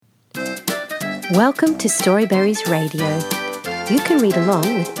Welcome to Storyberries Radio. You can read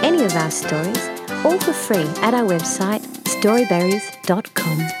along with any of our stories, all for free at our website,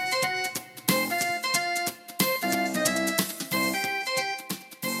 storyberries.com.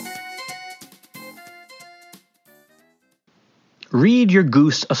 Read your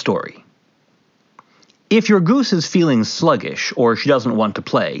goose a story. If your goose is feeling sluggish or she doesn't want to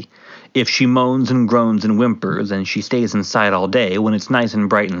play, if she moans and groans and whimpers and she stays inside all day when it's nice and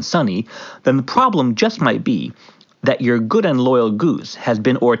bright and sunny, then the problem just might be that your good and loyal goose has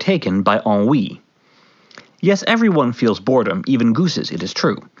been o'ertaken by ennui. Yes, everyone feels boredom, even gooses, it is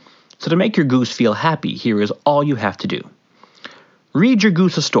true. So to make your goose feel happy, here is all you have to do. Read your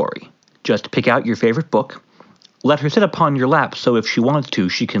goose a story. Just pick out your favorite book. Let her sit upon your lap so if she wants to,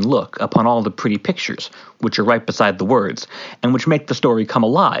 she can look upon all the pretty pictures, which are right beside the words, and which make the story come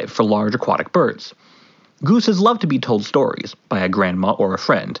alive for large aquatic birds. Gooses love to be told stories by a grandma or a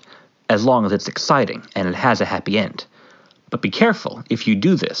friend, as long as it's exciting and it has a happy end. But be careful, if you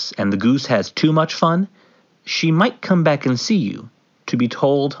do this and the goose has too much fun, she might come back and see you to be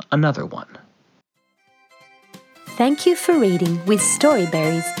told another one. Thank you for reading with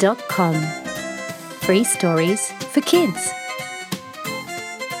Storyberries.com. Free stories for kids.